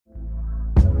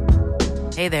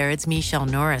Hey there, it's Michelle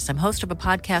Norris. I'm host of a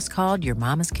podcast called Your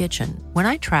Mama's Kitchen. When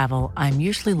I travel, I'm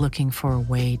usually looking for a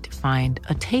way to find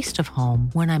a taste of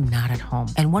home when I'm not at home.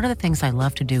 And one of the things I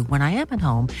love to do when I am at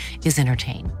home is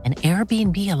entertain. And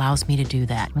Airbnb allows me to do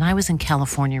that. When I was in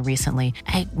California recently,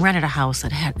 I rented a house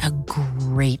that had a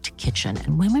great kitchen.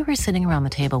 And when we were sitting around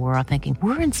the table, we were all thinking,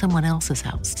 we're in someone else's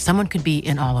house. Someone could be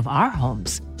in all of our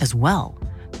homes as well.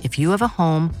 If you have a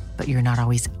home, but you're not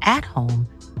always at home,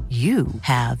 you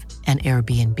have an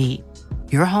Airbnb.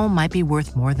 Your home might be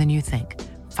worth more than you think.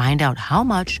 Find out how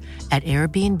much at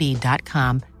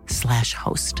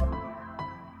airbnb.com/host.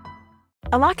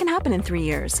 A lot can happen in 3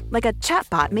 years, like a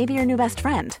chatbot may be your new best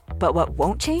friend. But what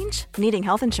won't change? Needing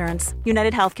health insurance.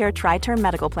 United Healthcare Tri-Term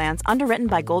Medical Plans, underwritten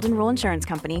by Golden Rule Insurance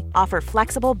Company, offer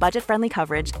flexible, budget-friendly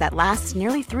coverage that lasts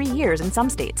nearly 3 years in some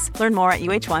states. Learn more at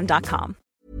uh1.com.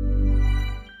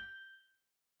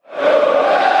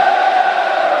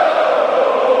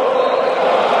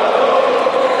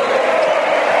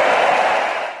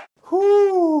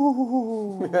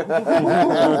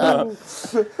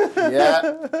 Yeah,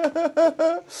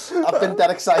 I've been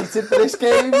dead excited for this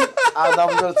game, and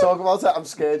I'm going to talk about it. I'm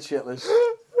scared shitless.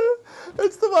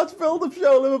 It's the match build-up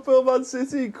show. Liverpool, Man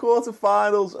City,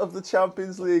 quarter-finals of the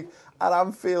Champions League at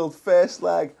Anfield, first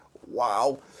leg.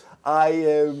 Wow,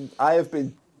 I have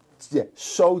been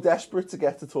so desperate to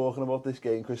get to talking about this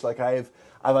game, Chris. Like I've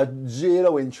had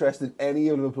zero interest in any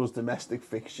of Liverpool's domestic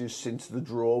fixtures since the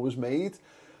draw was made.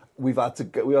 We had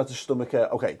to stomach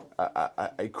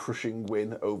a crushing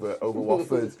win over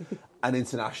Watford, an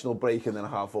international break, and then a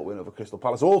hard-fought win over Crystal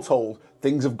Palace. All told,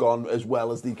 things have gone as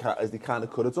well as they kind of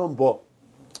could have done. But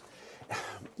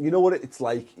you know what it's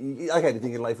like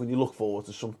anything in life, when you look forward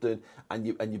to something and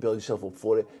you build yourself up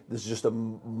for it, there's just a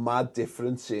mad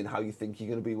difference in how you think you're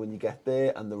going to be when you get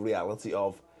there, and the reality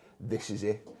of this is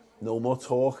it. No more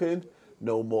talking,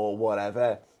 no more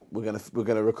whatever. We're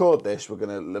gonna record this. We're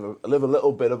gonna live a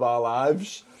little bit of our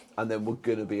lives, and then we're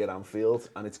gonna be at Anfield,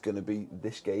 and it's gonna be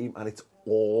this game. And it's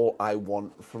all I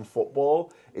want from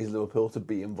football is Liverpool to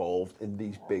be involved in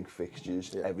these big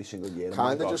fixtures every single year.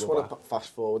 Kind of just want to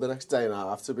fast forward the next day and a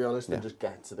half, to be honest, and just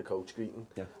get to the coach greeting,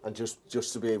 and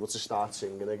just to be able to start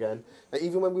singing again. Like,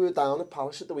 even when we were down at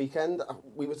Palace at the weekend,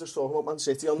 we were just talking about Man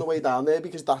City on the way down there,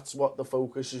 because that's what the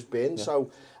focus has been. Yeah. So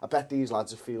I bet these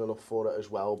lads are feeling up for it as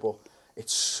well. But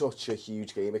it's such a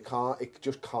huge game. It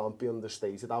just can't be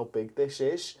understated how big this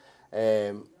is.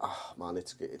 Man,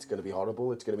 it's going to be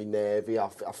horrible. It's going to be nervy. I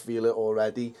feel it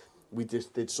already. We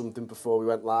just did something before we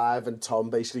went live, and Tom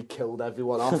basically killed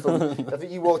everyone off. And I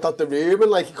think he walked out the room,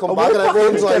 and he come back, and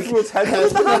everyone's like,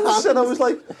 and I was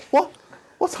like, what?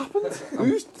 What's happened?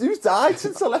 Who's died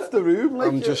since I left the room?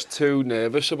 I'm just too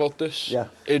nervous about this. Yeah,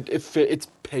 it's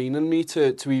paining me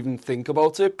to even think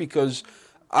about it, because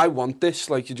I want this,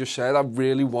 like you just said. I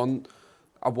want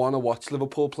to watch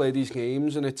Liverpool play these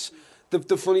games, and it's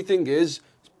the funny thing is,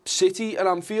 City at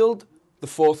Anfield, the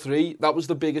 4-3, that was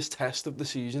the biggest test of the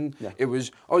season. Yeah. It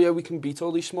was, we can beat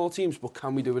all these small teams, but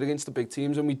can we do it against the big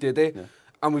teams? And we did it. Yeah.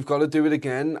 And we've got to do it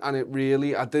again. And I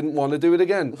didn't want to do it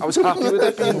again. I was happy with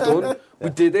it being done. Yeah. We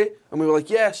did it, and we were like,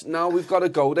 yes, now we've got to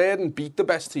go there and beat the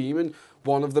best team and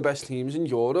one of the best teams in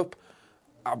Europe.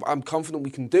 I'm confident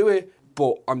we can do it.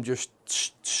 But I'm just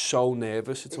so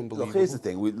nervous. It's unbelievable. Look, here's the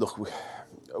thing.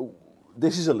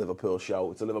 This is a Liverpool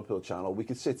show. It's a Liverpool channel. We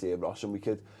could sit here, Ross, and we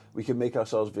could make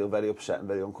ourselves feel very upset and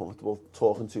very uncomfortable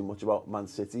talking too much about Man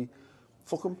City.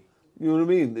 Fuck them. You know what I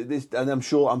mean?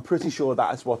 I'm pretty sure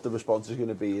that's what the response is going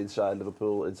to be inside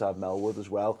Liverpool, inside Melwood as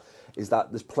well. Is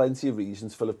that there's plenty of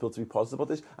reasons for Liverpool to be positive about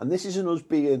this, and this isn't us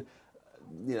being,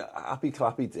 happy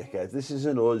clappy dickheads. This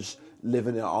isn't us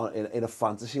living in a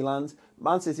fantasy land.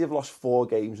 Man City have lost 4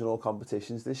 games in all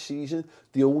competitions this season.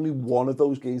 The only one of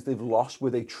those games they've lost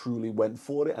where they truly went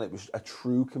for it, and it was a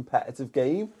true competitive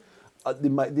game. They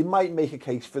might make a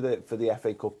case for the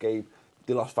FA Cup game.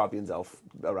 They lost Fabian Delph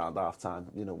around half-time,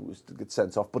 was to get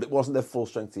sent off, but it wasn't their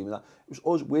full-strength team. It was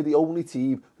us. We're the only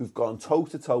team who've gone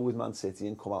toe-to-toe with Man City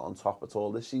and come out on top at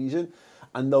all this season.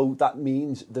 And though that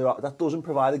means that doesn't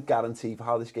provide a guarantee for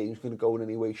how this game's going to go in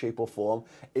any way, shape or form,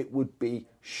 it would be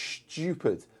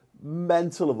stupid,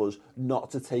 mental of us not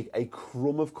to take a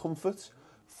crumb of comfort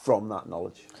from that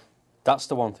knowledge. That's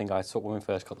the one thing I took when we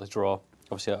first got the draw.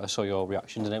 Obviously, I saw your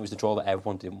reactions, and it was the draw that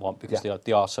everyone didn't want, because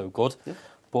they are so good. Yeah.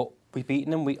 But we've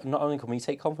beaten them. Not only can we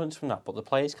take confidence from that, but the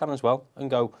players can as well, and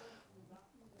go,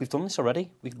 we've done this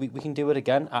already. We can do it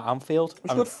again at Anfield.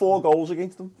 We've got 4 goals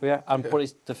against them. Yeah, but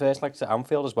it's the first leg to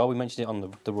Anfield as well. We mentioned it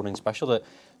on the running special that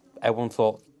everyone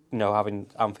thought, having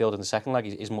Anfield in the second leg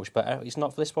is much better. It's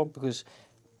not for this one, because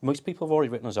most people have already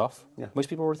written us off. Yeah. Most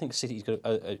people already think City's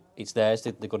it's theirs,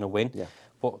 they're going to win. Yeah.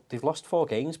 But they've lost 4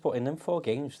 games, but in them 4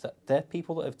 games, they're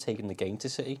people that have taken the game to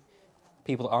City.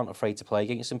 People that aren't afraid to play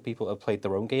against them, people that have played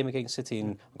their own game against City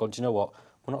and gone, do you know what?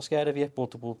 We're not scared of you,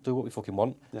 but we'll do what we fucking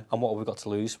want. Yeah. And what have we got to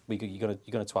lose? You're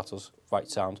gonna twat us, right?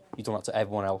 Sound. You've done that to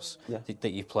everyone else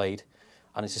that you've played,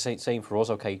 and it's the same for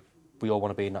us. Okay, we all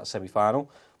want to be in that semi-final,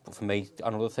 but for me,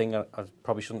 another thing I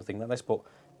probably shouldn't think like this, but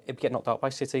if we get knocked out by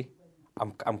City,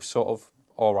 I'm sort of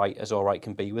all right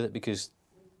can be with it because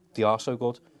they are so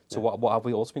good. So what have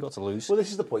we ultimately got to lose? Well,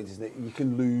 this is the point, isn't it? You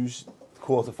can lose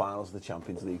quarterfinals of the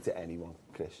Champions League to anyone,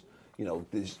 Chris. You know,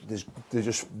 there's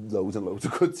just loads and loads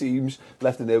of good teams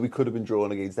left in there. We could have been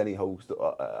drawn against any host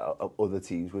of other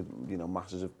teams with, you know,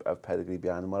 masses of pedigree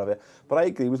behind them, whatever. But I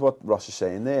agree with what Ross is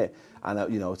saying there.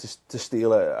 And, you know, to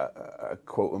steal a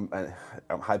quote,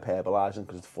 I'm hyperbolising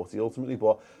because it's footy ultimately,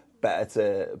 but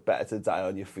better to die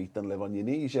on your feet than live on your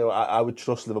knees. You know, I would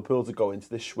trust Liverpool to go into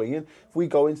this swinging. If we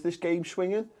go into this game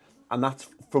swinging, and that's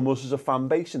from us as a fan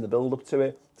base in the build-up to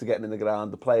it, to getting in the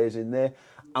ground, the players in there,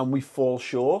 and we fall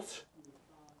short,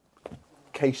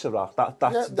 case of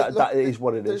that is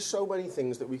what it is. There's so many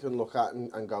things that we can look at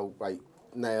and go, right,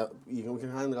 now we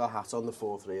can hang our hat on the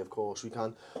 4-3, of course we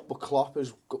can, but Klopp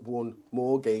has won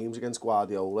more games against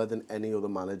Guardiola than any other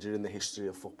manager in the history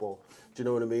of football. Do you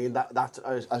know what I mean? That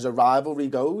as a rivalry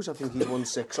goes, I think he's won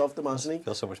 6 of them, hasn't he? I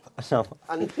feel so much better.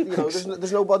 And you know,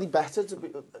 there's nobody better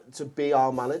to be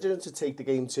our manager and to take the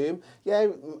game to him. Yeah,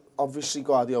 obviously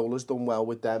Guardiola's done well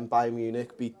with them. Bayern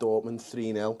Munich beat Dortmund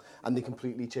 3-0, and they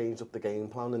completely changed up the game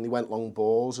plan, and they went long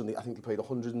balls, and I think they played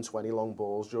 120 long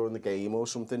balls during the game or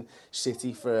something.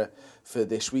 City for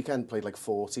this weekend played like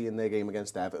 40 in their game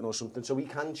against Everton or something. So he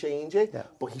can change it,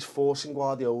 but he's forcing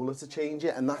Guardiola to change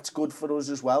it, and that's good for us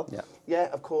as well. Yeah,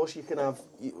 of course you can have,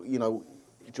 you know,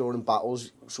 during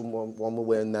battles, one will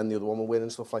win, then the other one will win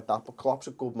and stuff like that. But Klopp's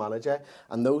a good manager,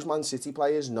 and those Man City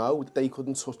players know they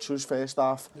couldn't touch us first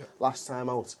half last time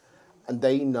out, and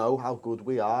they know how good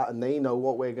we are, and they know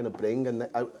what we're going to bring, and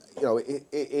you know, it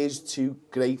is 2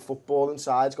 great footballing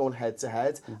sides going head to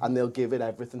head, and they'll give it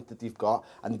everything that they've got.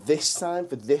 And this time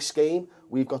for this game,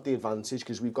 we've got the advantage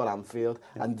because we've got Anfield,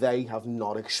 and they have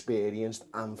not experienced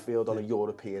Anfield on a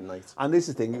European night. And this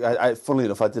is the thing, funnily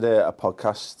enough, I did a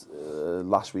podcast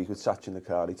last week with Sachin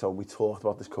Nakari. We talked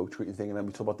about this coach treating thing, and then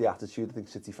we talked about the attitude I think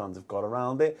City fans have got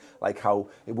around it, like how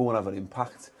it won't have an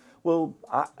impact. Well,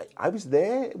 I was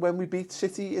there when we beat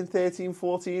City in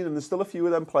 13-14, and there's still a few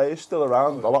of them players still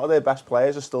around. A lot of their best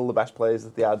players are still the best players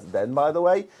that they had then, by the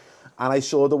way. And I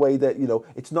saw the way that, you know,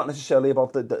 it's not necessarily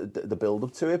about the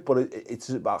build-up to it, but it's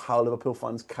about how Liverpool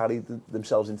fans carry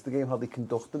themselves into the game, how they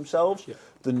conduct themselves,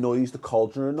 the noise, the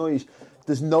cauldron of noise.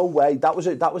 There's no way. That was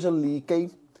a league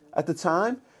game at the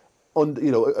time.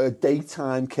 You know, a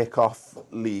daytime kick-off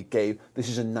league game. This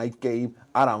is a night game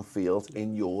at Anfield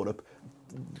in Europe.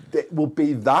 It will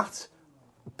be that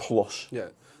plus. Yeah.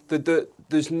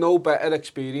 There's no better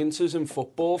experiences in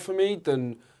football for me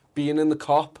than being in the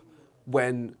Kop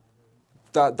when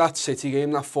that City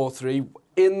game, that 4-3,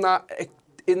 in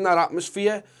that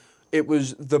atmosphere, it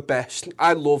was the best.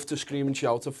 I love to scream and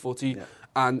shout at footy,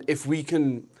 and if we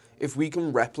can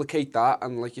replicate that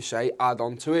and, like you say, add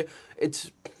on to it,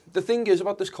 it's the thing is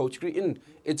about this coach greeting,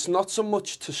 it's not so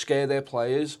much to scare their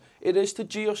players, it is to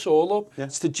G us all up.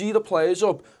 It's to G the players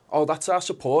up. Oh, that's our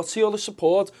support. See all the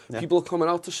support. People are coming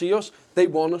out to see us. They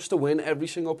want us to win, every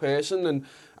single person,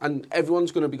 and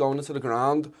everyone's going to be going into the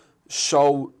ground.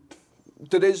 So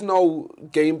there is no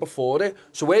game before it.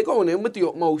 So we're going in with the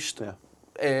utmost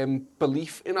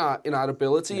belief in our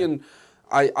ability, and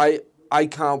I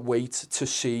can't wait to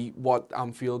see what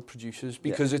Anfield produces,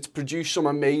 because it's produced some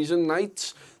amazing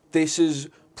nights. This is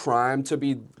primed to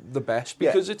be the best,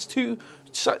 because it's two...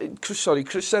 Sorry,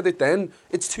 Chris said it then.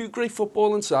 It's 2 great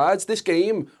footballing sides. This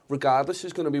game, regardless,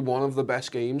 is going to be one of the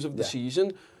best games of the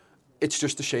season. It's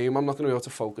just a shame I'm not going to be able to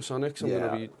focus on it, because I'm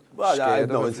going to be scared. I have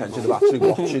no intention of actually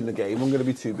watching the game. I'm going to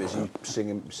be too busy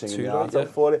singing the heart out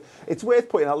for it. It's worth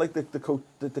pointing out, like the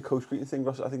coach greeting thing,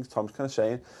 Ross, I think Tom's kind of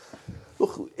saying,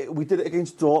 look, we did it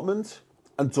against Dortmund,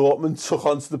 and Dortmund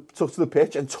took to the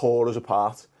pitch and tore us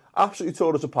apart. Absolutely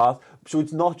tore us apart. So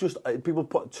it's not just people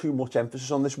put too much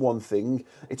emphasis on this one thing.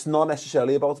 It's not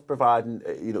necessarily about providing,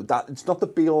 you know, that it's not the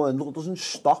be all and it doesn't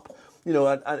stop, you know,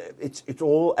 and it's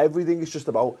all, everything is just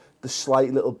about the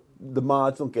slight little, the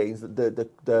marginal gains,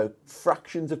 the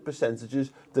fractions of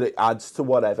percentages that it adds to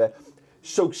whatever.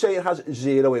 So say it has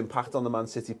 0 impact on the Man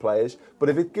City players, but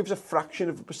if it gives a fraction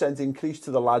of a percent increase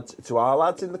to our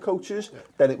lads in the coaches,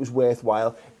 then it was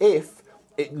worthwhile. If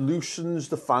it loosens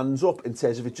the fans up in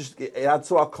terms of it adds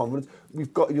to our confidence.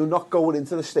 You're not going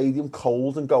into the stadium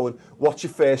cold and going, what's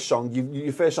your first song?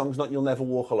 Your first song's not You'll Never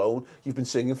Walk Alone. You've been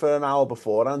singing for an hour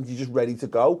beforehand. You're just ready to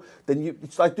go. Then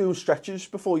it's like doing stretches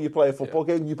before you play a football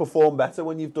game. You perform better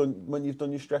when you've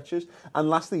done your stretches. And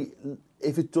lastly,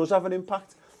 if it does have an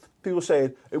impact, people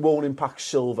saying it won't impact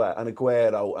Silva and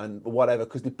Aguero and whatever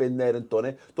because they've been there and done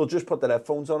it. They'll just put their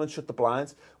headphones on and shut the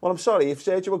blinds. Well, I'm sorry, if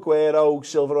Sergio Aguero,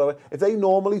 Silva, if they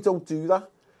normally don't do that,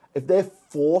 if they're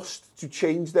forced to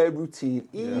change their routine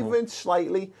even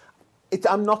slightly,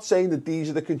 I'm not saying that these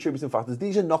are the contributing factors.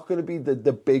 These are not going to be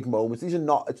the big moments. It's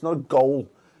not a goal.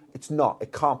 It's not.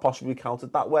 It can't possibly count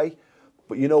it that way.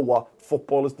 But you know what?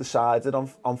 Football is decided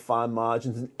on fine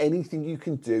margins, and anything you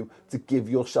can do to give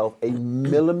yourself a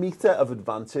millimetre of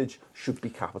advantage should be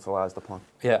capitalised upon.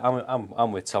 Yeah,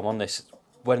 I'm with Tom on this.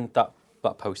 When that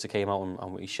poster came out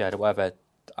and we shared it, whatever,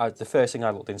 the first thing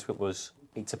I looked into it was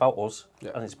it's about us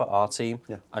and it's about our team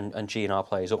and G'ing our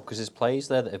players up, because there's players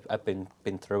there that have been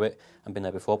through it and been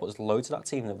there before, but there's loads of that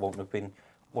team that won't have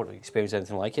experienced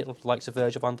anything like it, likes of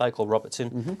Virgil van Dijk or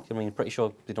Robertson. I mean, pretty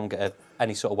sure they don't get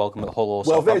any sort of welcome at Hull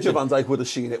or Virgil van Dijk would have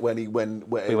seen it when he went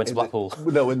to Blackpool.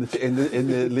 In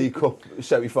the League Cup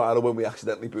semi-final when we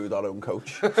accidentally booed our own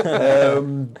coach.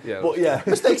 But yeah,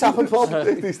 mistakes happen, Paul.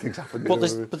 These things happen. But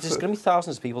there's going to be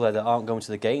thousands of people there that aren't going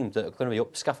to the game, that are going to be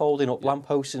up scaffolding, up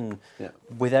lampposts, and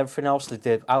with everything else.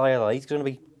 The LA is going to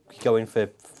be going for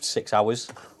 6 hours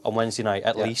on Wednesday night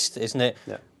at least, isn't it?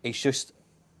 Yeah. It's just.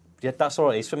 Yeah, that's all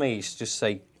it is for me. It's just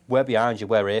say, we're behind you,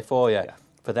 we're here for you. Yeah.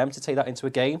 For them to take that into a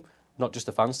game, not just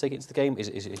the fans take it into the game,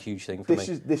 is a huge thing for me.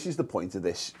 This is the point of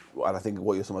this, and I think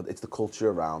what you're talking about, it's the culture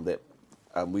around it.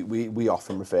 And we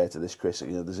often refer to this, Chris,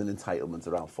 there's an entitlement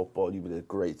around football. You did a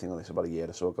great thing on this about a year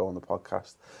or so ago on the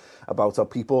podcast about how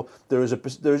people, there are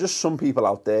just some people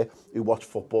out there who watch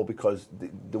football because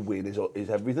the win is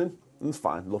everything. And it's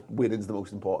fine. Look, winning's the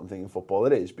most important thing in football.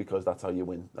 It is, because that's how you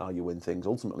win things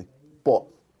ultimately. But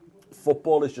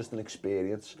football is just an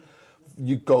experience.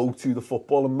 You go to the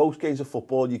football, and most games of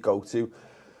football you go to,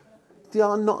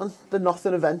 they're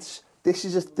nothing events. This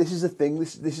is a thing.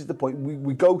 This is the point.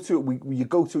 We go to it. You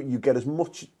go to it. You get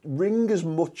wring as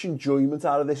much enjoyment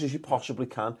out of this as you possibly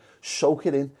can. Soak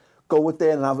it in. Go out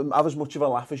there and have as much of a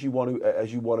laugh as you want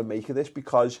to make of this,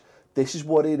 because this is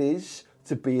what it is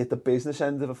to be at the business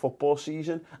end of a football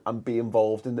season and be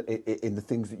involved in the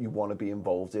things that you want to be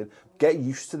involved in. Get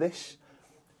used to this.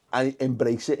 And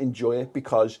embrace it, enjoy it,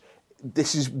 because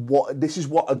this is what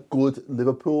a good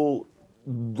Liverpool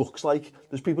looks like.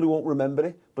 There's people who won't remember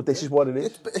it, but this is what it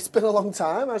is. It's been a long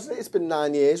time, hasn't it? It's been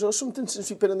 9 years or something since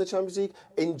we've been in the Champions League.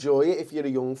 Enjoy it if you're a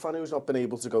young fan who's not been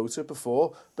able to go to it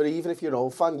before. But even if you're an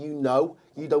old fan,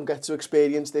 you don't get to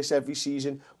experience this every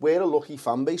season. We're a lucky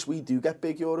fan base. We do get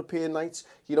big European nights.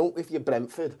 You don't if you're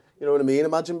Brentford. You know what I mean?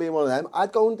 Imagine being one of them.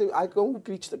 I'd go and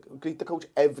greet the coach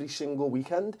every single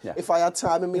weekend if I had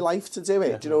time in my life to do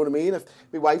it. Do you know what I mean? If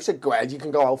my wife said, "Go ahead, you can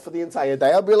go out for the entire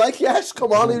day," I'd be like, "Yes,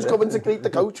 come on, who's coming to greet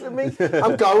the coach with me?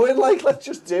 I'm going. Let's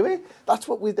just do it." That's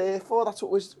what we're there for. That's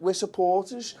what we're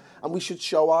supporters, and we should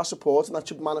show our support, and that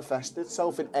should manifest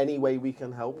itself in any way we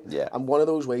can help. Yeah. And one of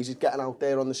those ways is getting out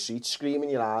there on the street,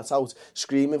 screaming your heart out,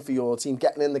 screaming for your team,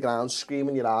 getting in the ground,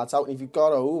 screaming your heart out. And if you've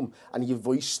got home and your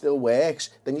voice still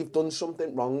works, then you've done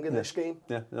something wrong in this game.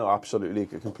 Yeah, no, absolutely.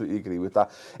 I completely agree with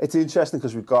that. It's interesting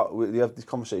because we have these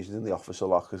conversations in the office a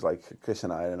lot, because like Chris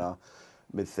and I are in our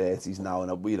mid-30s now,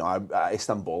 and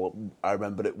Istanbul, I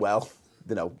remember it well.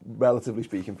 Relatively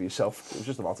speaking for yourself, it was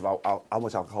just about how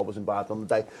much alcohol was imbibed on the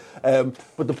day.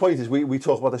 But the point is, we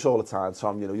talk about this all the time,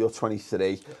 Tom. You're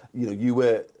 23. You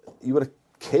were a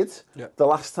kid the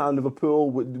last time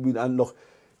Liverpool. And look,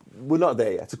 we're not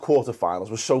there yet. It's a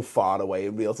quarter-finals. We're so far away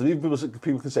in real time. Even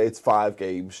people can say it's 5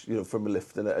 games, from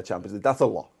lifting at a Champions League. That's a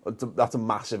lot. That's a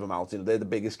massive amount. They're the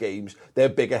biggest games. They're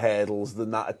bigger hurdles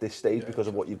than that at this stage because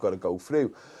of what you've got to go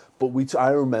through. But I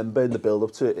remember in the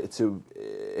build-up to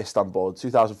Istanbul,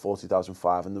 2004,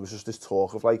 2005, and there was just this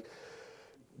talk of like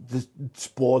the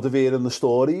sport of hearing the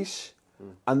stories.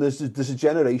 And there's a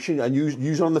generation, and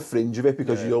you're on the fringe of it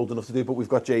because you're old enough to do it, but we've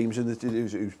got James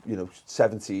who's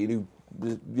 17, who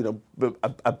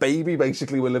a baby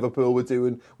basically when Liverpool were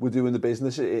doing the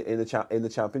business in the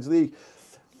Champions League.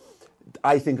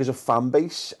 I think as a fan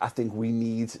base, I think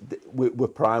we're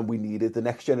prime. We need it. The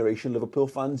next generation Liverpool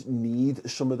fans need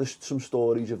some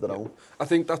stories of their own. I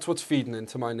think that's what's feeding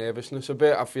into my nervousness a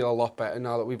bit. I feel a lot better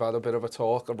now that we've had a bit of a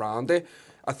talk around it.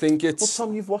 I think it's... Well,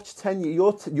 Tom, you've watched 10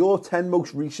 years. Your 10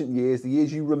 most recent years, the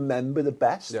years you remember the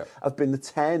best, have been the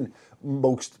 10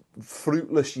 most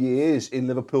fruitless years in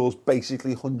Liverpool's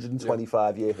basically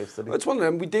 125-year history. It's one of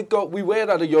them. We were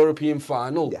at a European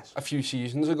final a few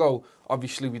seasons ago.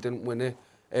 Obviously, we didn't win it.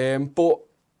 But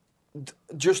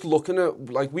just looking at,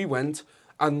 like, we went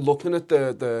and looking at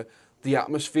the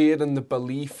atmosphere and the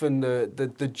belief and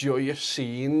the joyous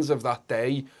scenes of that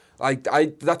day, like,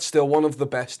 that's still one of the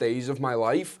best days of my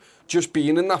life. Just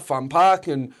being in that fan park,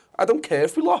 and I don't care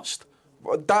if we lost.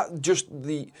 That just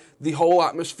the whole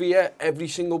atmosphere, every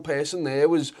single person there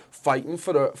was fighting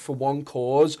for one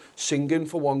cause, singing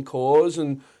for one cause,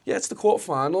 and yeah, it's the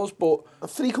quarterfinals, but and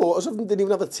 3/4 of them didn't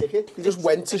even have a ticket. They just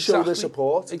went to show their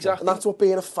support. Exactly, and that's what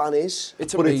being a fan is.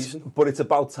 It's amazing. But it's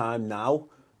about time now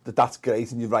that's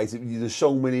great, and you're right. There's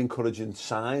so many encouraging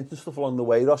signs and stuff along the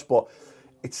way, Ross. But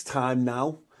it's time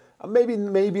now, and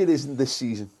maybe it isn't this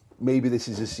season. Maybe this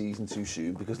is a season too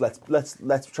soon, because let's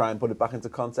try and put it back into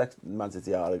context. Man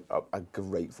City are a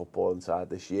great footballing side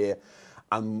this year,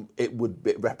 and it would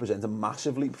represent a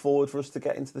massive leap forward for us to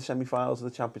get into the semi-finals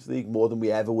of the Champions League, more than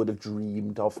we ever would have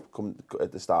dreamed of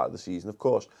at the start of the season, of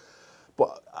course.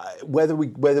 But whether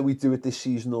we do it this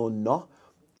season or not.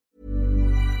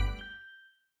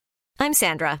 I'm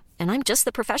Sandra, and I'm just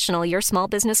the professional your small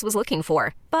business was looking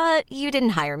for. But you didn't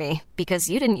hire me because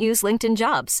you didn't use LinkedIn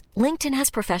Jobs. LinkedIn has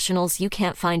professionals you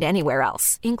can't find anywhere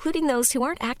else, including those who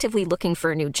aren't actively looking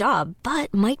for a new job,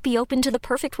 but might be open to the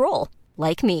perfect role,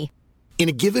 like me. In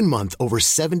a given month, over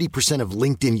 70% of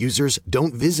LinkedIn users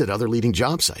don't visit other leading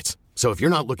job sites. So if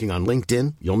you're not looking on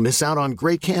LinkedIn, you'll miss out on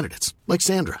great candidates like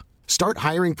Sandra. Start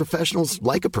hiring professionals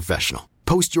like a professional.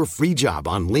 Post your free job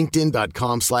on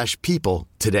linkedin.com/people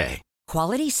today.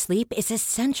 Quality sleep is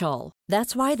essential.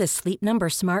 That's why the Sleep Number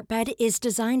Smart Bed is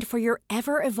designed for your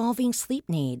ever-evolving sleep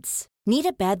needs. Need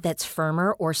a bed that's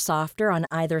firmer or softer on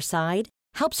either side?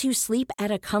 Helps you sleep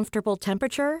at a comfortable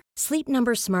temperature? Sleep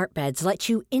Number Smart Beds let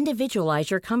you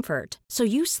individualize your comfort, so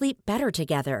you sleep better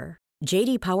together.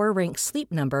 J.D. Power ranks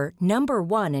Sleep Number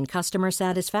 #1 in customer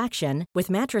satisfaction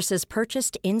with mattresses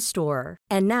purchased in-store.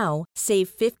 And now, save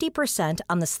 50%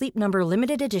 on the Sleep Number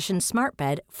Limited Edition Smart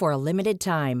Bed for a limited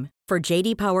time. For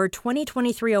J.D. Power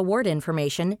 2023 award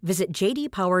information, visit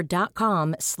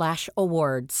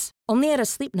jdpower.com/awards. Only at a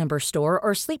Sleep Number store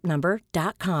or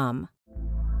sleepnumber.com.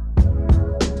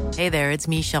 Hey there, it's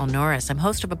Michelle Norris. I'm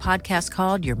host of a podcast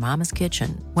called Your Mama's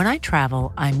Kitchen. When I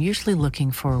travel, I'm usually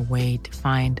looking for a way to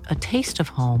find a taste of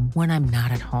home when I'm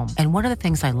not at home. And one of the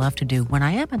things I love to do when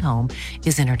I am at home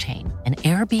is entertain. And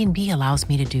Airbnb allows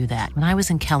me to do that. When I was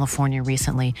in California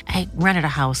recently, I rented a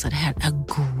house that had a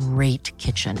great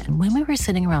kitchen. And when we were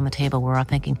sitting around the table, we were all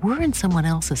thinking, we're in someone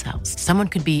else's house. Someone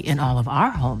could be in all of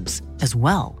our homes as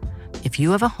well. If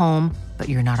you have a home, but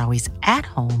you're not always at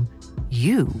home,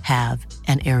 you have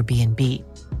an Airbnb.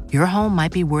 Your home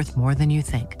might be worth more than you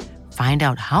think. Find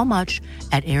out how much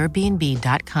at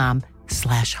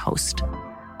airbnb.com/host.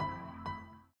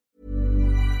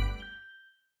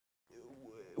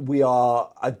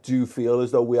 I do feel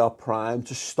as though we are primed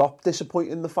to stop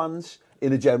disappointing the fans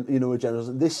in a general.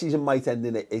 This season might end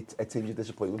in a tinge of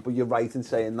disappointment, but you're right in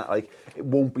saying that, like, it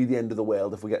won't be the end of the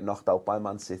world if we get knocked out by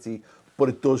Man City. But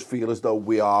it does feel as though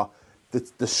we are.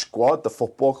 The squad, the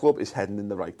football club, is heading in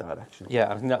the right direction.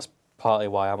 Yeah, I think that's partly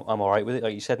why I'm all right with it.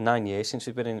 Like you said, 9 years since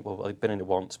we've been in. Well, I've been in it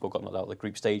once, but got knocked out of the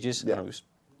group stages, and it was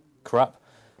crap.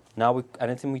 Now,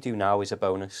 anything we do now is a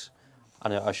bonus,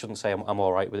 and I shouldn't say I'm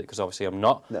all right with it, because obviously I'm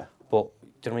not. Yeah. But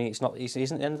do you know what I mean? It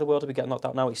isn't the end of the world if we get knocked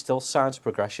out now. It's still signs of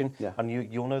progression, and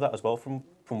you'll know that as well from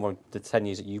the 10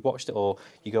 years that you watched it, or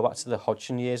you go back to the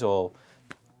Hodgson years, or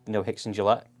Hicks and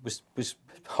Gillette was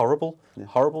horrible,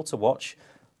 horrible to watch.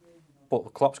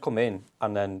 But Klopp's come in,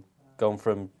 and then going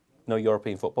from no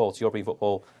European football to European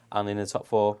football and in the top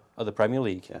 4 of the Premier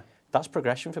League. Yeah. That's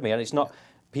progression for me. And it's not...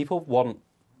 People want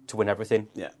to win everything.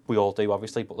 Yeah. We all do,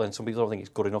 obviously. But then some people don't think it's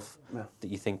good enough that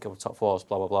you think of top 4s,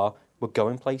 blah, blah, blah. We're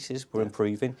going places. We're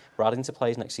improving. We're adding to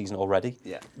players next season already.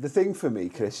 Yeah. The thing for me,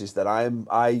 Chris, is that I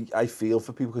feel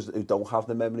for people who don't have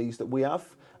the memories that we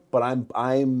have. But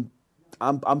I'm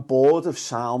bored of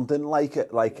sounding like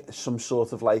some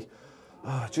sort of like...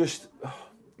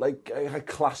 like a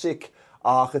classic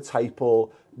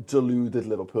archetypal deluded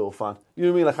Liverpool fan. You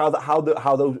know what I mean? Like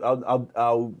how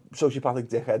sociopathic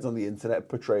dickheads on the internet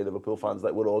portray Liverpool fans,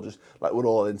 like we're all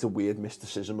into weird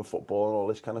mysticism of football and all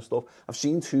this kind of stuff. I've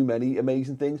seen too many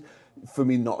amazing things for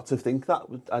me not to think that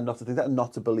and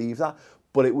not to believe that.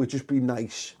 But it would just be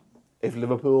nice if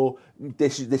Liverpool.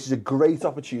 This is a great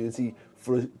opportunity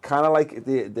for, kind of like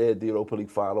the Europa League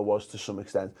final was to some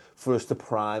extent, for us to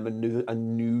prime a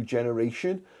new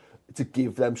generation to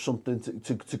give them something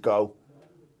to go.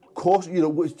 Of course, you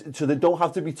know, so they don't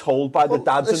have to be told by the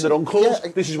dads and their uncles,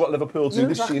 this is what Liverpool do,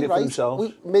 they've seen it for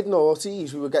themselves.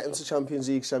 Mid-noughties, we were getting to Champions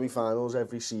League semi-finals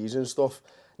every season and stuff.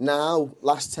 Now,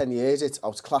 last 10 years, it's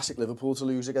classic Liverpool to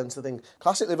lose against, I think.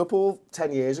 Classic Liverpool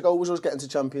 10 years ago was us getting to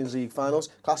Champions League finals.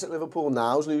 Classic Liverpool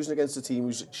now is losing against a team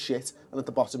who's shit and at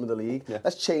the bottom of the league. Yeah.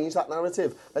 Let's change that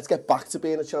narrative. Let's get back to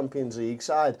being a Champions League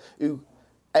side who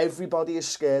everybody is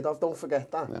scared of, don't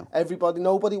forget that. Yeah.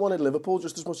 Nobody wanted Liverpool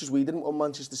just as much as we didn't want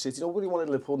Manchester City. Nobody wanted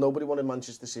Liverpool, nobody wanted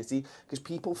Manchester City, because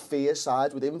people fear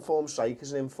sides with informed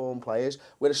strikers and informed players.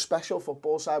 We're a special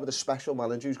football side with a special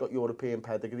manager who's got European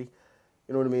pedigree.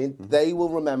 You know what I mean? Mm-hmm. They will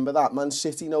remember that. Man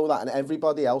City know that, and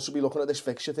everybody else will be looking at this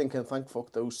fixture thinking, thank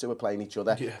fuck those two are playing each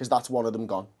other, because that's one of them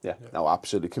gone. Yeah, no,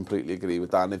 absolutely, completely agree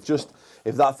with that. And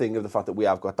if that thing of the fact that we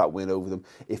have got that win over them,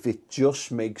 if it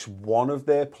just makes one of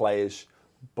their players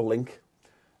blink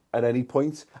at any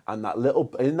point, and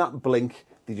in that blink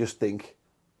they just think,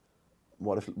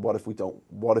 what if we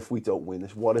don't win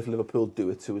this? What if Liverpool do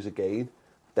it to us again?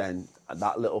 Then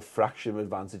that little fraction of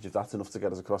advantage, if that's enough to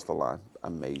get us across the line,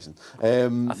 amazing.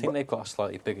 I think they've got a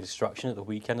slightly bigger distraction at the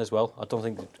weekend as well. I don't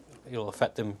think it'll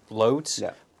affect them loads,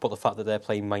 but the fact that they're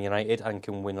playing Man United and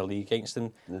can win a league against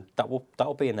them,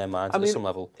 that'll be in their minds at some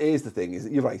level. Here's the thing: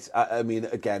 you're right. I mean,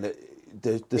 again,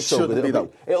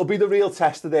 it'll be the real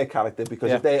test of their character,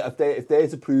 because if they're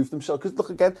to prove themselves, because look,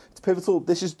 again, it's pivotal.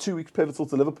 This is 2 weeks pivotal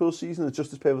to Liverpool's season. It's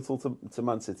just as pivotal to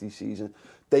Man City's season.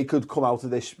 They could come out of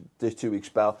this 2 week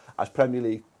spell as Premier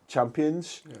League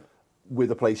champions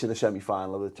with a place in the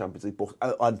semi-final of the Champions League. But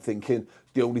I'm thinking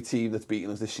the only team that's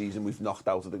beaten us this season we've knocked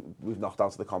out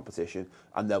of the competition,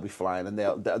 and they'll be flying, and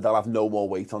they'll have no more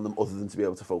weight on them other than to be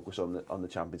able to focus on the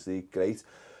Champions League. Great.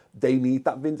 They need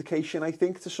that vindication, I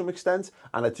think, to some extent.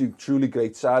 And I do truly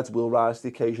great sides will rise to the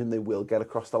occasion. They will get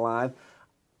across the line.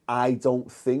 I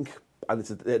don't think, and it's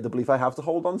the belief I have to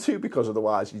hold on to, because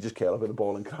otherwise you just curl up in the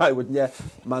ball and cry, wouldn't you?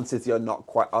 Man City are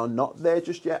not there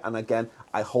just yet. And again,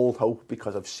 I hold hope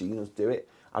because I've seen us do it.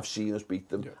 I've seen us beat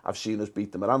them. Yeah. I've seen us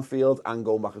beat them at Anfield, and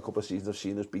going back a couple of seasons, I've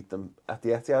seen us beat them at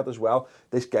the Etihad as well.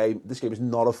 This game is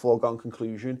not a foregone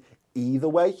conclusion either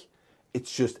way.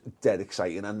 It's just dead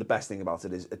exciting, and the best thing about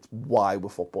it is it's why we're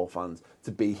football fans,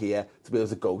 to be here, to be able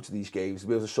to go to these games, to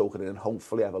be able to soak it in, and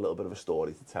hopefully have a little bit of a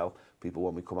story to tell people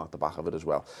when we come out the back of it as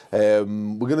well.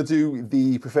 We're going to do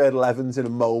the preferred 11s in a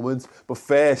moment, but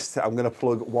first I'm going to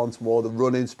plug once more the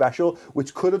run-in special,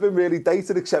 which could have been really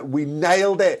dated, except we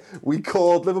nailed it. We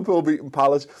called Liverpool beating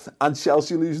Palace and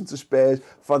Chelsea losing to Spurs.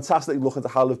 Fantastic look into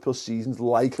how Liverpool's season's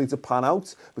likely to pan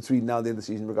out between now and the end of the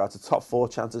season in regards to top 4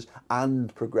 chances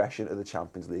and progression of the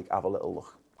Champions League. Have a little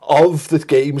look. Of the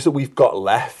games that we've got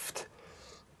left,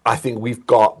 I think we've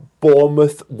got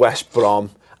Bournemouth, West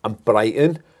Brom and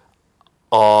Brighton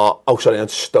and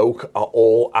Stoke are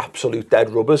all absolute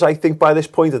dead rubbers. I think by this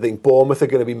point, I think Bournemouth are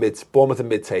going to be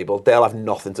mid-table. They'll have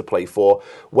nothing to play for.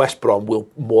 West Brom will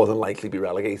more than likely be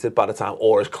relegated by the time,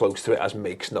 or as close to it as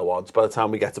makes no odds by the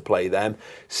time we get to play them.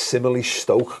 Similarly,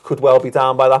 Stoke could well be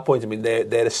down by that point. I mean, they're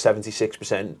a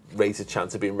 76% rated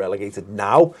chance of being relegated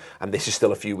now, and this is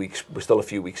still a few weeks. We're still a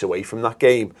few weeks away from that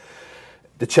game.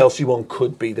 The Chelsea one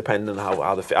could be, depending on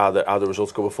how the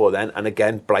results go before then. And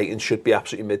again, Brighton should be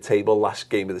absolutely mid-table,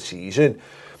 last game of the season.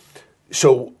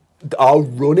 So our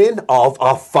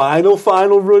final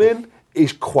run-in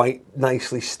is quite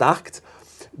nicely stacked.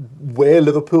 Where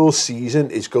Liverpool's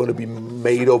season is going to be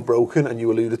made or broken, and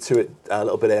you alluded to it a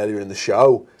little bit earlier in the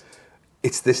show,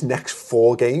 it's this next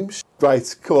 4 games.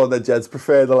 Right, come on then, gents.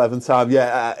 Preferred 11 time.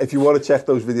 Yeah, if you want to check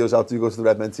those videos out, do go to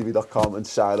theredmentv.com and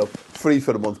sign up. Free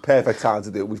for the month. Perfect time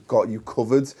to do it. We've got you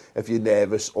covered if you're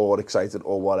nervous or excited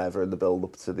or whatever in the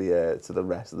build-up to the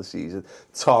rest of the season.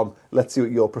 Tom, let's see what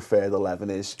your preferred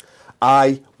 11 is.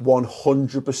 I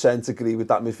 100% agree with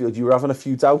that midfield. You were having a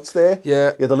few doubts there.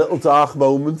 Yeah. You had a little dark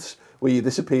moment where you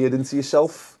disappeared into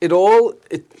yourself. It all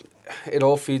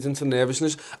feeds into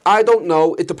nervousness. I don't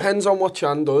know. It depends on what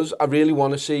Chan does. I really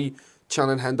want to see Chan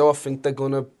and Hendo. I think they're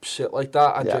going to sit like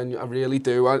that. I really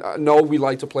do. I know we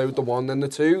like to play with the 1 and the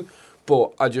 2,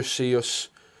 but I just see us...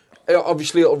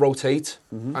 Obviously, it'll rotate,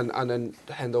 and then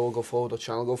Hendo will go forward or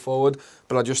Chan will go forward,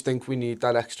 but I just think we need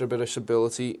that extra bit of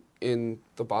stability in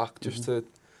the back just to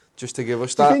give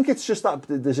us that. Do you think it's just that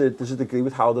there's a degree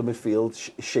with how the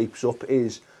midfield shapes up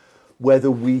is...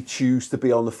 whether we choose to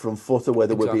be on the front foot or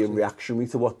whether we're being reactionary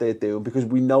to what they're doing, because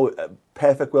we know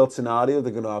perfect world scenario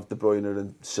they're going to have De Bruyne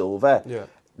and Silva. Yeah.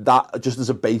 That just as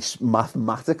a base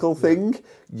mathematical thing,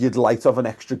 you'd like to have an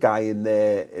extra guy in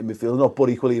there in midfield. But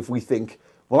equally, if we think,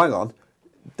 well, hang on,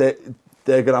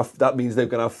 that means they're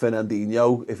gonna have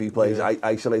Fernandinho if he plays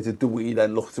isolated. Do we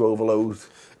then look to overload?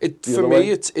 For me,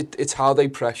 it's how they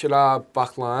pressure our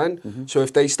back line. Mm-hmm. So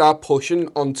if they start pushing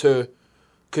onto,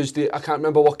 because I can't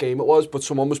remember what game it was, but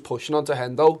someone was pushing onto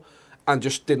Hendo and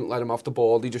just didn't let him off the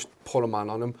ball. He just put a man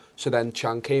on him. So then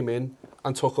Chan came in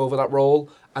and took over that role,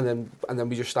 and then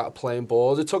we just started playing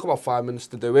balls. It took about 5 minutes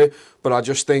to do it, but I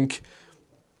just think,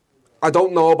 I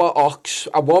don't know about Ox.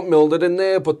 I want Milner in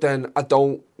there, but then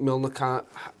Milner can't.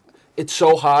 It's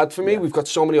so hard for me. Yeah. We've got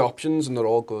so many options and they're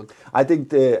all good. I think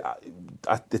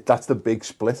that's the big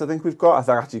split I think we've got. I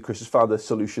think actually Chris has found a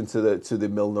solution to the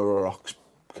Milner or Ox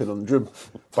conundrum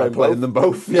by playing them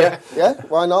both. Yeah,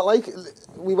 why not? Like,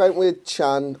 we went with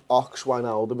Chan, Ox,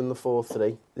 Wijnaldum in the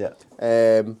 4-3. Yeah.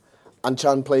 And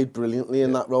Chan played brilliantly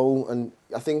in that role, and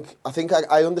I think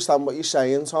I understand what you're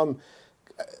saying, Tom.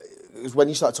 When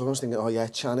you start talking, I was thinking, oh yeah,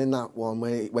 Chan in that one,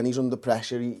 when he's under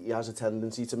pressure, he has a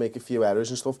tendency to make a few errors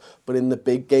and stuff. But in the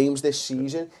big games this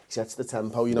season, he sets the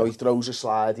tempo, he throws a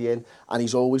slidey in, and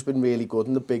he's always been really good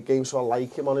in the big games, so I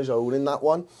like him on his own in that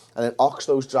one. And then Ox,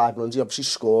 those drive runs, he obviously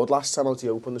scored last time out, he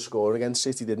opened the score against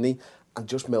City, didn't he? And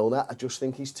just Milner, I just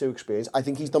think he's too experienced. I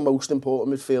think he's the most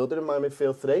important midfielder in my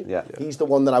midfield three. Yeah. He's the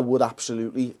one that I would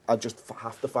absolutely, I just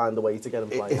have to find a way to get him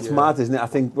playing. It's mad, isn't it? I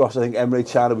think, Ross, Emre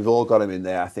Can, we've all got him in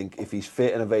there. I think if he's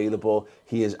fit and available,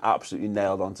 he is absolutely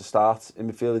nailed on to start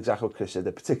in midfield, exactly what Chris said.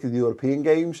 They're particularly the European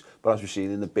games, but as we've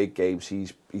seen in the big games,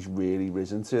 he's really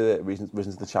risen to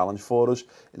the challenge for us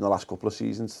in the last couple of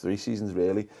seasons, 3 seasons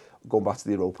really, going back to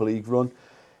the Europa League run.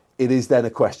 It is then a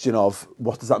question of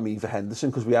what does that mean for Henderson,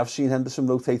 because we have seen Henderson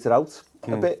rotated out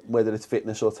a bit, whether it's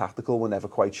fitness or tactical, we're never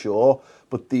quite sure.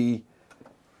 But the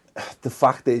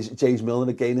fact is, James Milner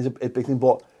again is a big thing,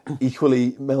 but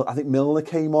equally, I think Milner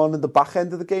came on in the back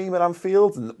end of the game at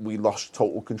Anfield, and we lost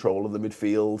total control of the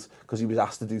midfield because he was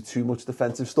asked to do too much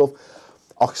defensive stuff.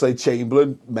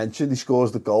 Oxlade-Chamberlain mentioned he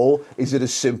scores the goal. Is it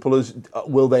as simple as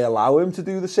will they allow him to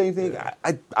do the same thing?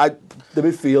 The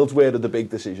midfield's where the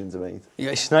big decisions are made. Yeah,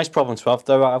 it's a nice problem to have,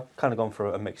 though. I've kind of gone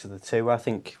for a mix of the two. I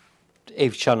think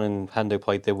if Chan and Hendo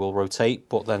played, they will rotate,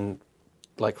 but then,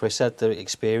 like Chris said, the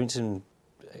experience and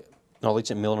knowledge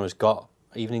that Milner has got,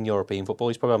 even in European football,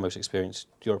 he's probably our most experienced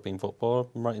European footballer,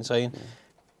 I'm right in saying.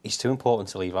 He's too important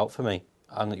to leave out for me.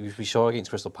 And we saw against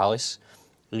Crystal Palace,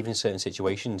 even in certain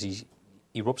situations,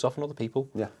 he rubs off on other people.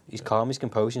 Yeah, he's calm, he's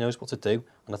composed, he knows what to do,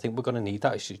 and I think we're going to need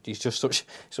that. He's just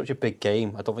such a big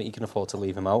game. I don't think you can afford to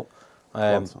leave him out.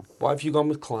 Why have you gone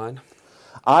with Klein?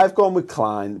 I've gone with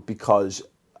Klein because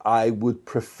I would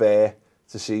prefer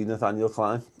to see Nathaniel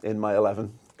Klein in my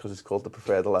 11 because it's called the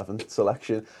preferred 11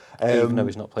 selection. Even though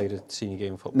he's not played a senior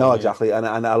game of football. No, exactly, and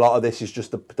a lot of this is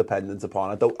just dependent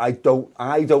upon. I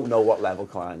don't know what level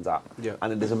Klein's at,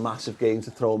 and it is a massive game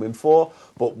to throw him in for.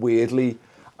 But weirdly,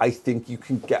 I think you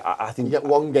can get. You get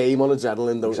one game on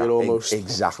adrenaline, don't you? Almost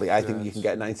exactly. I think you can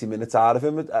get 90 minutes out of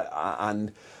him,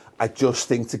 and I just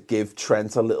think to give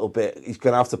Trent a little bit, he's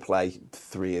going to have to play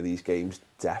 3 of these games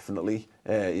definitely.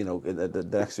 The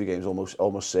next 3 games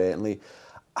almost certainly.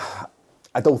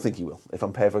 I don't think he will. If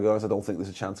I'm perfectly honest, I don't think there's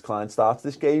a chance Klein starts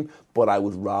this game, but I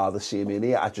would rather see him in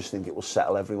here. I just think it will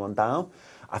settle everyone down.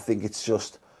 I think it's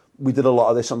just, we did a lot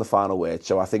of this on the final word,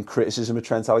 so I think criticism of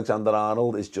Trent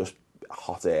Alexander-Arnold is just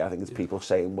hot air. I think it's people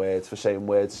saying words for saying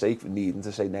words' sake, needing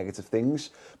to say negative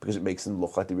things, because it makes them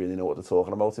look like they really know what they're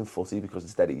talking about in footy, because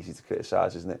it's dead easy to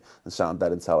criticise, isn't it, and sound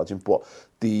dead intelligent. But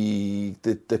the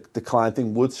Klein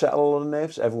thing would settle a lot of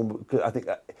nerves. Everyone, I think,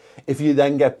 if you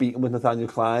then get beaten with Nathaniel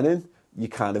Klein in, you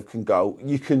kind of can go,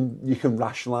 you can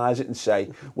rationalise it and say,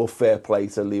 well, fair play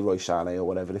to Leroy Sané or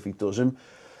whatever if he does him.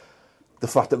 The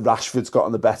fact that Rashford's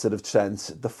gotten the better of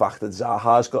Trent, the fact that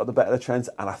Zaha's got the better of Trent,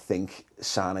 and I think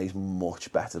Sané's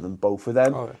much better than both of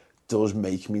them, does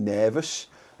make me nervous.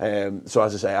 So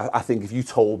as I say, I think if you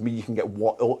told me you can get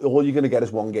all you're going to get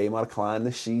is 1 game out of Klein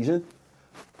this season.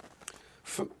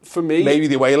 For me, maybe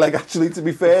the away leg actually, to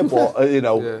be fair, but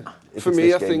for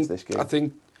me, I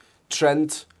think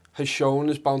Trent has shown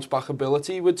his bounce back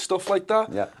ability with stuff like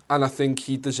that, and I think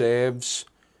he deserves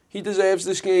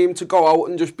this game to go out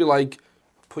and just be like,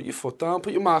 put your foot down,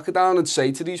 put your marker down, and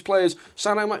say to these players,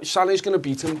 Sané's going to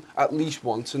beat him at least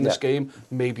once in this game.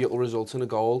 Maybe it'll result in a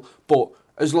goal, but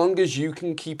as long as you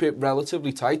can keep it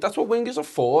relatively tight, that's what wingers are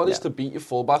for, is to beat your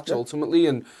fullbacks ultimately.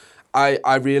 And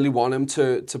I really want him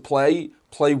to play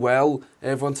well,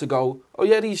 everyone to go, oh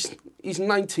yeah, He's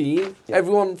 19. Yeah.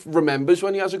 Everyone remembers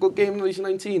when he has a good game when he's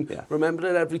 19. Yeah. Remember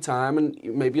it every time, and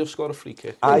maybe he'll score a free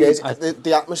kick.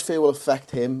 The atmosphere will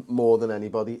affect him more than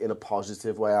anybody in a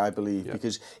positive way, I believe,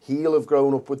 because he'll have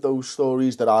grown up with those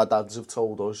stories that our dads have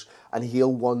told us, and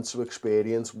he'll want to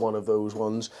experience one of those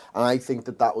ones. And I think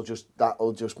that'll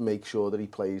just make sure that he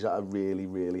plays at a really,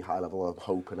 really high level. I'm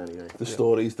hoping anyway. The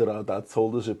stories that our dad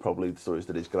told us are probably the stories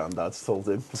that his granddad's told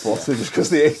him, unfortunately, just because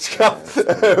the age gap.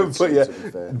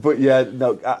 But yeah,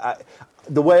 no.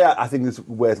 The way I think it's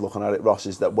worth looking at it, Ross,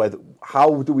 is that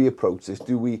how do we approach this?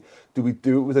 Do we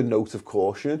do it with a note of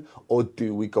caution, or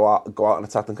do we go out and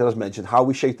attack them? Because as mentioned, how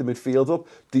we shape the midfield up.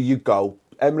 Do you go?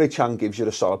 Emre Can gives you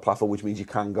a solid platform, which means you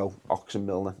can go Ox and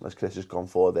Milner, as Chris has gone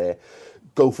for there.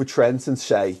 Go for Trent and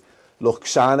say, look,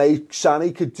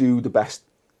 Sané could do the best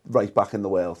right back in the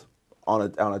world on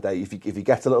a day. If he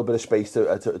gets a little bit of space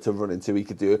to run into, he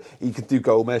could do it. He could do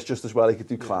Gomez just as well. He could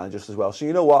do Klein just as well. So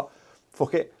you know what?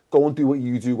 Fuck it. Go and do what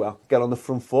you do well. Get on the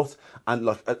front foot. And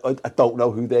look, I don't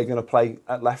know who they're going to play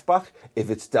at left back. If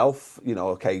it's Delph,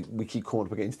 okay, we keep coming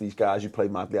up against these guys who play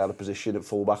madly out of position at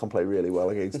full back and play really well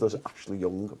against us. Ashley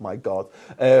Young, my God.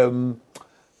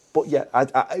 But yeah,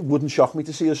 it wouldn't shock me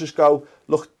to see us just go,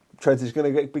 look, Trent is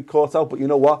going to be caught out, but you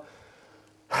know what?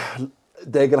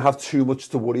 They're going to have too much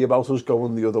to worry about us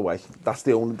going the other way. That's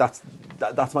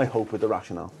my hope with the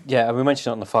rationale. Yeah, and we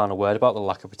mentioned it on the final word about the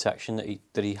lack of protection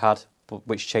that he had,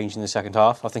 which changed in the second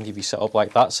half. I think if you set up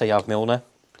like that, say you have Milner,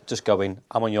 just going,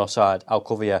 I'm on your side, I'll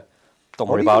cover you. Don't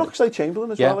worry about it. Say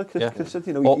Chamberlain as well, like Chris said.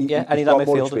 He's got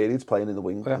more experience playing in the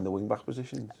wing back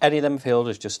positions. Any of them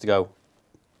midfielders just to go,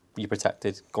 you're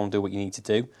protected, go and do what you need to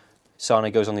do.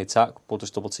 Sané goes on the attack, we'll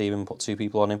just double team him, put two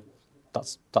people on him.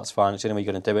 That's fine. It's the only way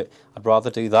you're going to do it. I'd rather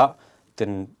do that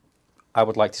than I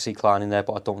would like to see Klein in there,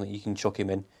 but I don't think you can chuck him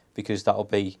in, because that'll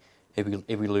be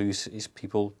if we lose, is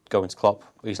people going to Klopp.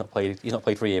 He's not played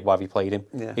for a year. Why have you played him?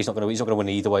 Yeah. He's not going to win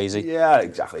either way, is he? Yeah,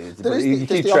 exactly. You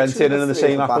keep Trent in, and the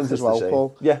same happens as well,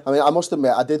 Paul. Yeah. I mean, I must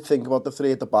admit, I did think about the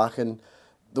three at the back, and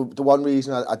the one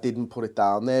reason I didn't put it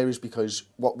down there is because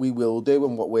what we will do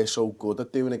and what we're so good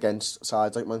at doing against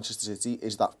sides like Manchester City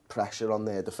is that pressure on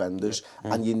their defenders,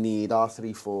 and you need our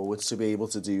three forwards to be able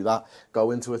to do that.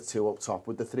 Go into a two up top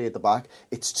with the three at the back.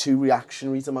 It's too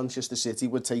reactionary to Manchester City.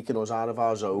 We're taking us out of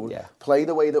our zone. Yeah. Play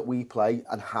the way that we play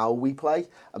and how we play,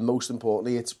 and most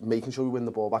importantly, it's making sure we win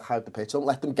the ball back out the pitch. Don't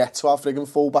let them get to our frigging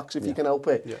full-backs if you can help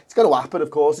it. Yeah. It's going to happen, of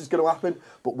course, it's going to happen,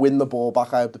 but win the ball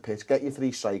back out the pitch. Get your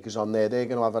three strikers on there. They're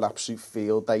going to have an absolute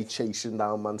field day chasing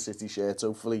down Man City shirts,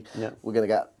 hopefully. Yeah. We're going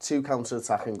to get 2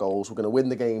 counter-attacking goals. We're going to win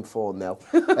the game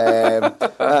 4-0.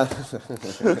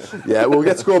 Yeah, we'll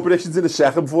get score predictions in a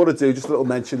second. Before I do, just a little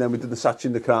mention then, we did the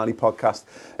Sachin Nakarani podcast,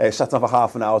 sat down for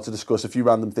half an hour to discuss a few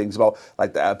random things about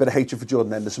like a bit of hatred for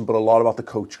Jordan Henderson, but a lot about the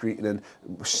coach greeting and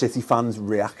City fans'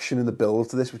 reaction in the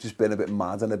build to this, which has been a bit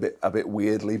mad and a bit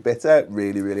weirdly bitter.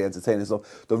 Really, really entertaining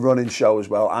stuff. The running show as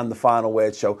well, and the final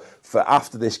word show for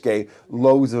after this game.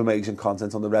 Loads of amazing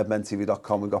content on the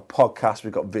redmentv.com. We've got podcasts,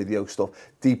 we've got video stuff,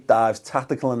 deep dives,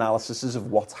 tactical analyses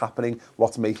of what's happening,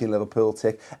 what's making Liverpool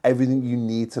tick. Everything you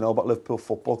need to know about Liverpool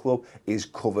Football Club is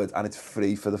covered, and it's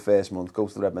free for the first month. Go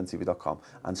to the redmentv.com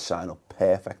and sign up.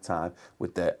 Perfect time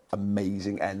with the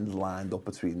amazing end lined up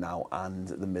between now and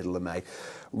the middle of May.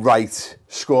 Right,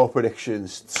 score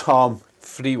predictions. Tom.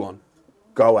 3-1.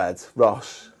 Go ahead.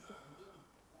 Ross.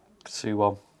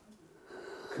 2-1.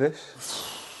 Chris.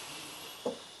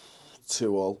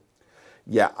 2-all.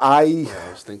 Yeah, I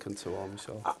was thinking 2-1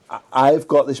 myself. I've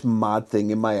got this mad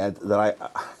thing in my head that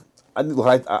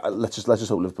let's just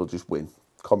hope Liverpool just win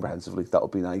comprehensively. That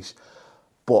would be nice.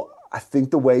 But I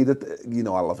think the way that,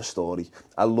 I love a story.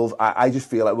 I just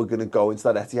feel like we're going to go into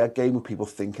that Etihad game with people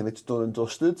thinking it's done and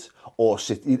dusted, or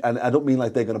City, and I don't mean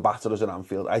like they're going to batter us at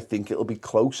Anfield. I think it'll be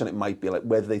close, and it might be like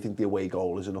whether they think the away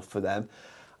goal is enough for them.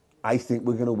 I think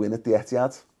we're going to win at the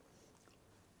Etihad.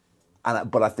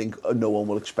 But I think no one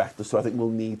will expect us to. I think we'll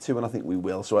need to, and I think we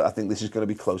will. So I think this is going to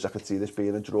be close. I could see this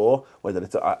being a draw, whether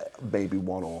it's maybe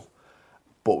 1-1.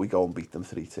 But we go and beat them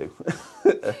 3-2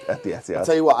 at the Etihad. I'll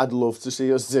tell you what, I'd love to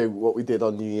see us do what we did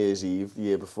on New Year's Eve, the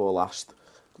year before last.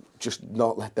 Just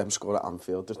not let them score at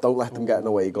Anfield. Just don't let them get an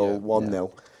away goal, 1-0. Yeah.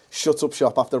 Shut up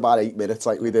shop after about 8 minutes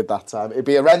like we did that time. It'd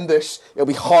be horrendous. It'll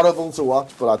be horrible to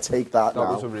watch, but I'd take that now.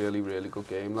 That was a really, really good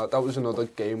game. That was another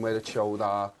game where it showed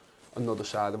our another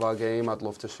side of our game. I'd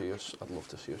love to see us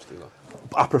do that.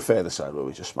 I prefer the side where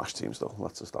we just smash teams, though.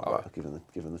 Let's just start that,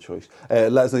 given the choice.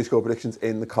 Let us know your score predictions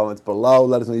in the comments below.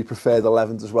 Let us know your preferred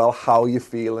 11s as well. How are you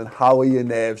feeling? How are your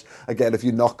nerves? Again, if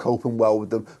you're not coping well with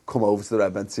them, come over to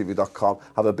theredmentv.com.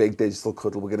 Have a big digital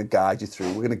cuddle. We're going to guide you through.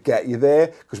 We're going to get you there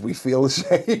because we feel the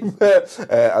same.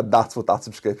 And that's what that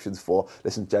subscription's for.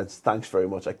 Listen, gents, thanks very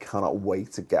much. I cannot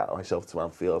wait to get myself to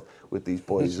Anfield with these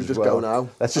boys as well. Go now.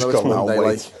 Let's just go now.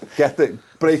 Wait.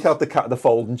 Break out the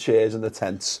folding chairs and the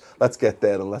tents. Let's get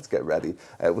there and let's get ready.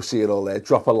 We'll see you all there.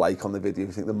 Drop a like on the video if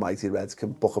you think the Mighty Reds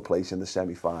can book a place in the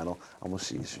semi-final, and we'll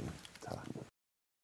see you soon. Ta-ra.